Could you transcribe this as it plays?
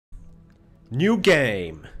New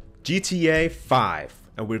game, GTA 5,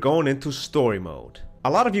 and we're going into story mode. A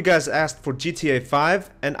lot of you guys asked for GTA 5,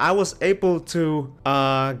 and I was able to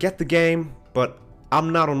get the game, but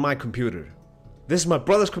I'm not on my computer. This is my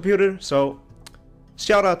brother's computer, so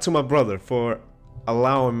shout out to my brother for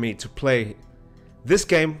allowing me to play this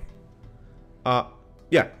game,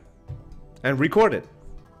 yeah, and record it.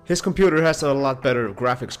 His computer has a lot better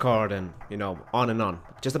graphics card and, you know, on and on.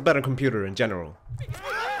 Just a better computer in general.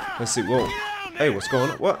 Let's see, whoa. Hey, what's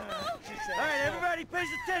going on? What? Alright, everybody pays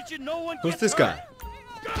attention. No one Who's this guy?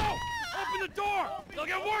 Go! Open the door! They'll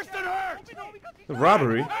get worse than hurt! The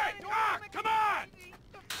robbery? Hey! Come on!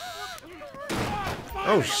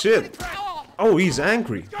 Oh shit. Oh, he's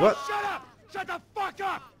angry. What? Shut up! Shut the fuck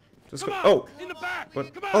up! Just Come go. on, Oh. in the back!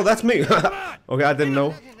 What? Come on. Oh, that's me. Come on. Okay, I didn't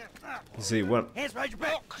know. Let's see, what? Hands behind your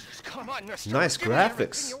back. Come on, Nice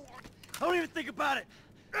graphics. Don't even think about it.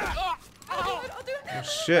 I'll do it. Oh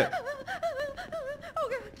shit. Oh,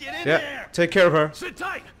 God. Get in Yeah, there. take care of her. Sit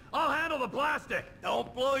tight. I'll handle the plastic.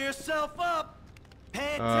 Don't blow yourself up.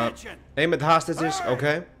 Pay attention. Aim at the hostages, Hey.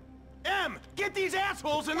 okay? M, get these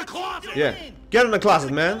assholes in the closet. Yeah. Get in the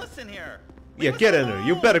closet, man. Listen here. Yeah, get in there.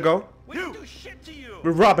 You better go. We didn't do shit to you.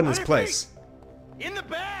 We're robbing this On your place. feet. In the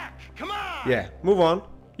back. Come on. Yeah, move on.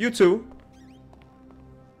 You too.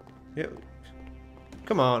 Yeah.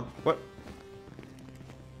 Come on. What?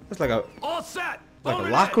 It's like a All set. like Phone a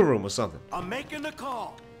it locker in. room or something. I'm making the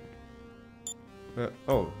call.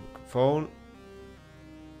 Oh, phone.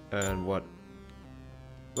 And what?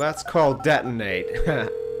 That's called detonate.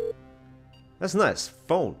 That's nice.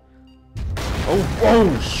 Phone. Oh,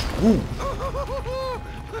 whoa,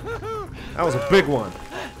 that was a big one.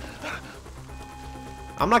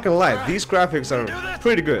 I'm not gonna lie, these graphics are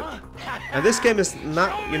pretty good. And this game is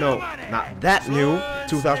not, you know, not that new,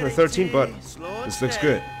 2013, but this looks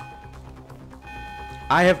good.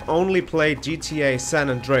 I have only played GTA San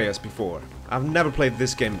Andreas before. I've never played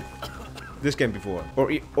this game before,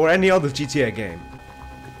 or any other GTA game.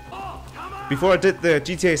 Before I did the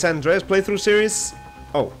GTA San Andreas playthrough series,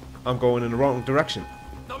 oh, I'm going in the wrong direction.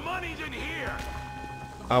 The money's in here.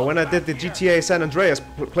 When I did the GTA San Andreas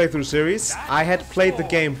playthrough series, I had played the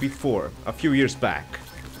game before, a few years back,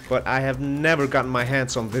 but I have never gotten my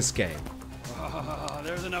hands on this game.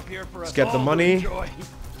 There's enough here for us. Let's get the all to money. enjoy.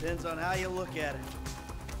 Depends on how you look at it.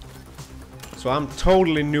 So I'm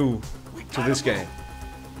totally new to this game.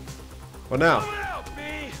 What now? Come out, B.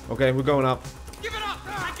 Okay, we're going up. Give it up.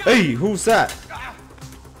 Hey, who's that?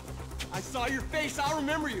 I saw your face. I'll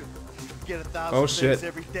remember you. Get 1,000 Oh, shit. things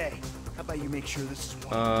every day. How about you make sure this is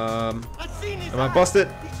one? I've seen his Am I eyes. busted?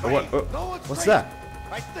 Or what? No one's What's crazy. that?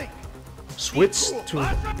 I think. Switch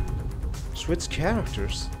to switch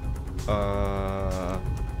characters.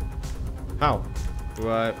 How? Do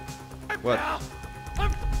I? What?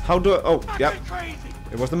 How do I? Oh, yep. Crazy.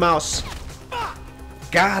 It was the mouse. Fuck.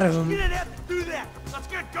 Got You him. didn't have to do that. Let's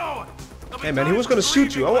get going. Hey man, he was gonna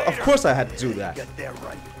shoot you. Oh, of course I had to do that. Got that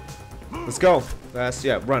right. Let's go.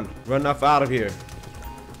 Yeah, run off out of here.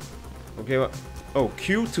 Okay, what? Oh,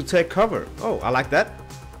 Q to take cover. Oh, I like that.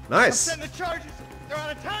 Nice. Setting the charges. They're on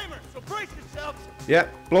a timer, so brace yourselves. Yeah,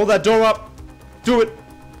 blow that door up. Do it.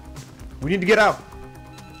 We need to get out.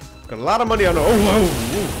 Got a lot of money on the. Oh,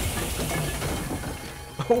 whoa.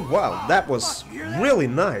 Oh wow, that was really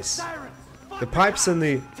nice. Sirens. The pipes in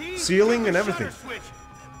the ceiling and everything. Switch.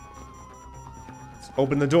 Let's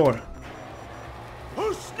open the door.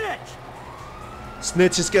 Who snitched?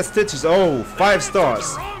 Snitches get stitches. Oh, 5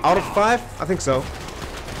 stars. Out of 5? I think so. Dumb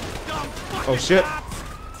fucking Oh shit. cops.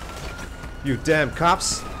 You damn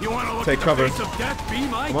cops. You want to look Take at cover. the face of death? Be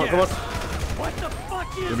my Come on, guest. come on. What the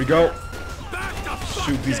fuck is Here we go. this? Back the fuck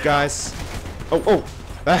Shoot these down. guys. Oh.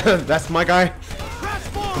 That's my guy. Press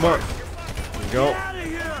forward. Come on. Here we go. Get out of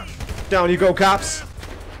here. Down you go, cops.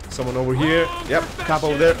 Someone over here. Yep, cop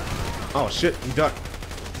over there. Oh shit, he ducked.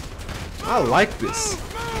 I like this.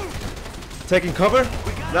 Taking cover?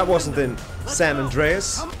 That wasn't in San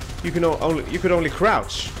Andreas. You could only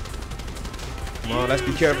crouch. Come on, let's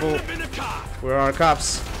be careful. Where are our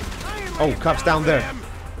cops? Oh, cops down there.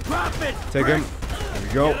 Drop it. Take him. There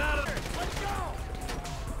we go.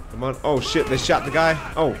 Come on. Oh shit, they shot the guy.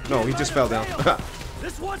 Oh no, he just fell down.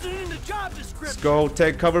 This wasn't in the job description. Let's go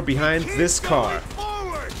take cover behind this car.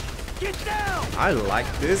 Forward. Get down. I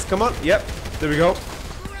like this. Come on. Yep. There we go.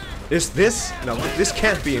 Is this? No, this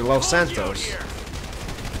can't be in Los Santos.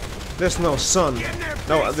 There's no sun.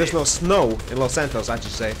 No, there's no snow in Los Santos, I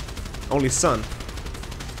should say. Only sun.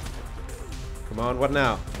 Come on, what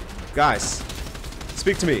now? Guys,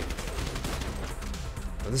 speak to me.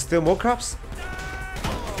 Are there still more cops?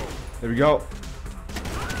 There we go.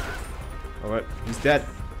 Alright, he's dead.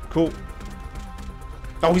 Cool.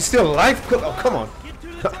 Oh, he's still alive? Oh, come on. Get to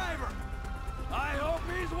the driver. I hope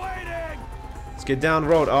he's waiting. Let's get down the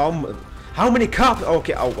road. How many cops?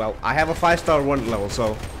 Okay, oh well, I have a 5-star one level,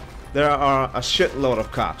 so there are a shitload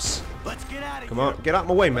of cops. Let's get out of Come here. on, get out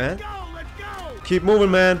my way, man. Let's go. Keep moving,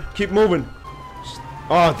 man. Keep moving.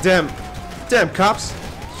 Oh, damn. Damn, cops.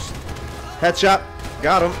 Headshot.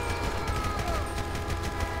 Got him.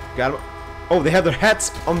 Got him. Oh, they have their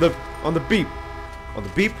hats on the beep. On the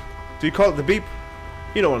beep? Do you call it the beep?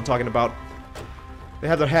 You know what I'm talking about. They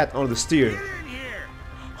have their hat on the steer. Get in here.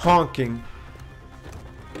 Honking.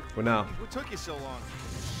 For now. What took you so long?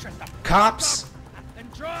 Cops?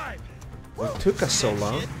 And drive. What took us so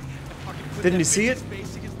long? Didn't you see it?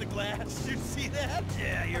 Face against the glass. Did you see that?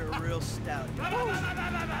 Yeah, you're a real stout.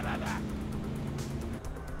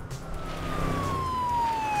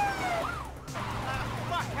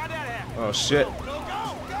 Oh shit. Go,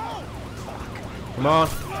 go, go! Come on.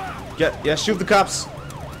 Yeah, shoot the cops.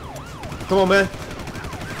 Come on, man.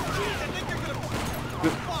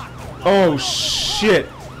 Oh shit.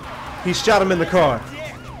 He shot him in the car.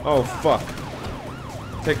 Oh fuck.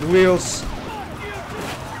 Take the wheels.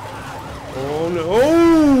 Oh no.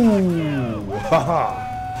 Oh! Haha.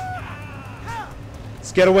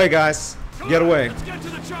 Let's get away, guys. Get away. Let's get to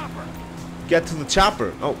the chopper. Get to the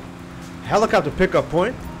chopper. Oh. Helicopter pickup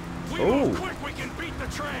point. We Oh. move quick, we can beat the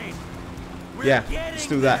train. We're Yeah, getting let's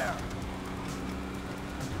do that. there.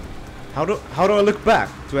 How do I look back?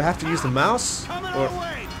 Do I have to use the mouse? Coming Or our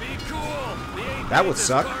way. Be cool. We ain't That made would this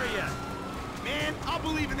suck. far yet. Man, I'll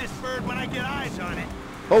believe in this bird when I get eyes on it.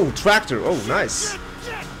 oh, tractor. Oh, nice. Shit,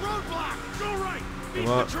 roadblock. Go right. Beat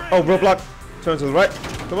Come on. the train. Oh, roadblock. Turn to the right.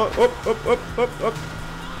 Come on. Up.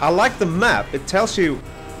 I like the map. It tells you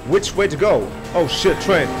which way to go. Oh shit,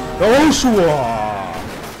 train. Oh, shwa.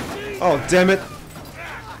 Oh, damn it.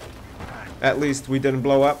 At least we didn't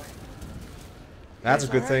blow up. That's a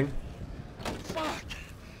good thing. Fuck.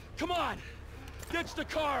 Come on. Ditch the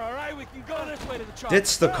car, all right? We can go this way to the chopper.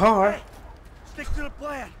 Ditch the car? Hey, stick to the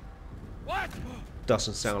plan. What?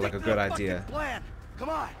 Doesn't sound like a Stick to good the fucking idea. plan. Come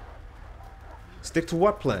on. Stick to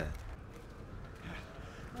what plan?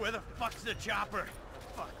 Where the fuck's the chopper?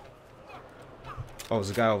 Fuck. Oh, there's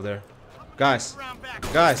a guy over there. Guys. Round back.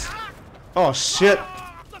 Guys. Oh shit.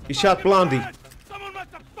 He shot Blondie. Someone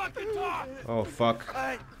must have fucking talked. Oh fuck. All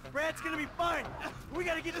right, Brad's gonna be fine. We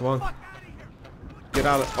gotta get this Come on. fuck out of here. Get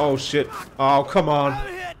out of. Oh shit. Oh, come on. I'm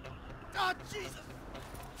hit. Oh Jesus.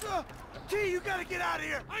 T, you gotta get out of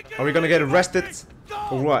here. Are we gonna get arrested? Go.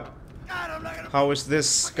 Or what? God, I'm not gonna. How is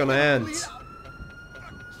this gonna end?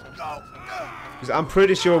 Go. Because I'm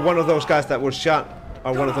pretty sure one of those guys that was shot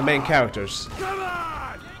are one of the main characters. Come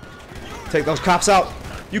on. Take those cops out.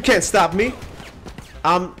 You can't stop me.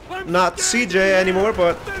 I'm not CJ anymore,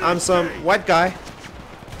 but I'm some white guy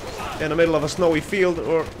in the middle of a snowy field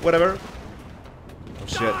or whatever. Oh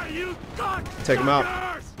shit. Die, you Take him out.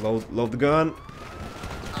 cocksuckers. Load the gun.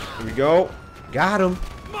 Here we go. Got him.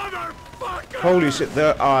 Motherfucker. Holy shit,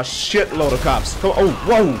 there are a shitload of cops. Oh,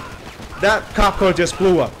 whoa. That cop car just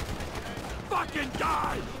blew up. Fucking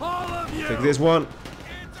die, all of you. Take this one.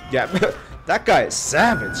 Yeah, that guy is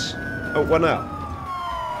savage. Oh, what now?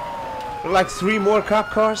 There are like 3 more cop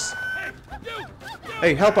cars. Hey, you.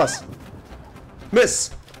 Hey, help us.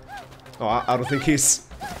 Miss. Oh, I don't think he's...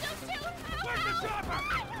 Where's the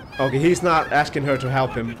chopper? Okay, he's not asking her to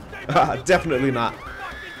help him. Definitely not. Fucking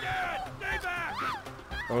dead. Stay back.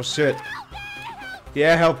 Oh shit.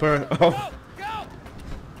 Yeah, help her. Oh, Go.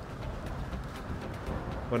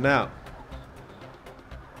 what now?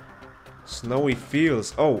 Snowy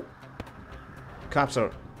fields. Oh. Cops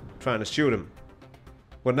are trying to shoot him.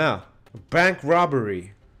 What now? Bank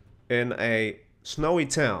robbery in a snowy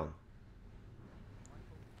town.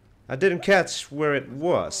 I didn't catch where it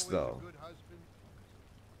was though.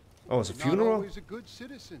 Oh, it's a Not funeral? always a good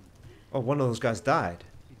citizen. Oh, one of those guys died.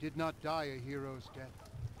 He did not die a hero's death,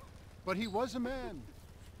 but he was a man.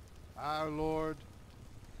 Our Lord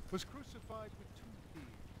was crucified with 2 thieves.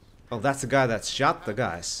 Oh, that's the guy that shot the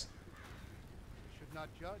guys. We should not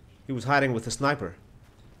judge. He was hiding with a sniper.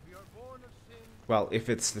 We are born of sin. Well, if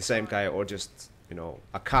it's the same guy or just, you know,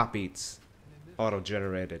 a copied,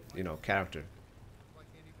 auto-generated, you know, character. Like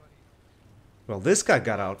anybody else. Well, this guy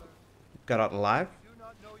got out alive. Do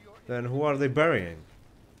not know your Then who are they burying?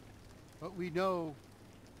 but we know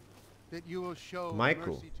that you will show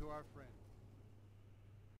Michael. mercy to our friends.